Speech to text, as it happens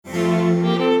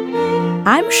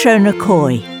I'm Shona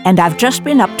Caughey, and I've just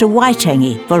been up to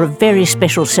Waitangi for a very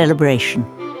special celebration.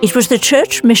 It was the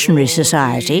Church Missionary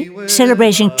Society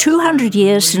celebrating 200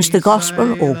 years since the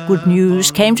Gospel or Good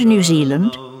News came to New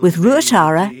Zealand with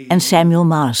Ruatara and Samuel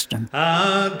Marsden.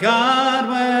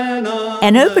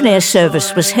 An open-air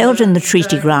service was held in the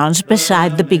treaty grounds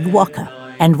beside the Big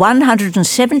Waka, and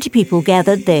 170 people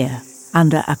gathered there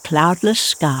under a cloudless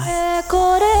sky.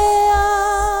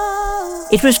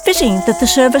 It was fitting that the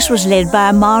service was led by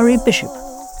a Maori bishop.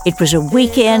 It was a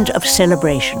weekend of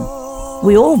celebration.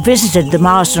 We all visited the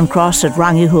Marsden Cross at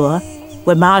Rangihua,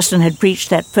 where Marsden had preached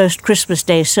that first Christmas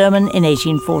Day sermon in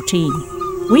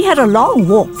 1814. We had a long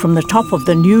walk from the top of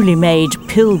the newly made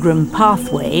Pilgrim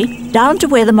Pathway down to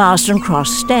where the Marsden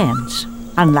Cross stands,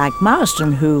 unlike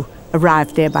Marsden, who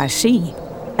arrived there by sea.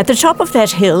 At the top of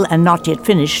that hill, and not yet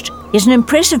finished, is an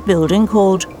impressive building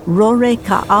called Rore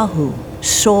Ka'ahu,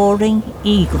 Soaring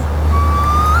Eagle.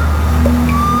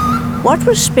 What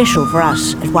was special for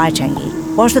us at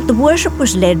Waitangi was that the worship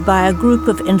was led by a group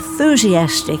of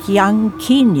enthusiastic young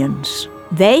Kenyans.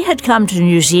 They had come to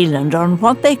New Zealand on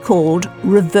what they called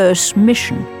reverse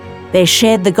mission. They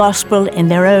shared the gospel in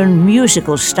their own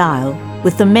musical style,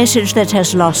 with the message that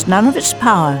has lost none of its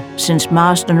power since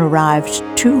Marsden arrived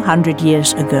 200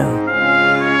 years ago.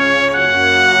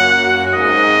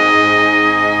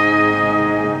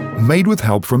 Made with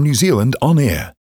help from New Zealand On Air.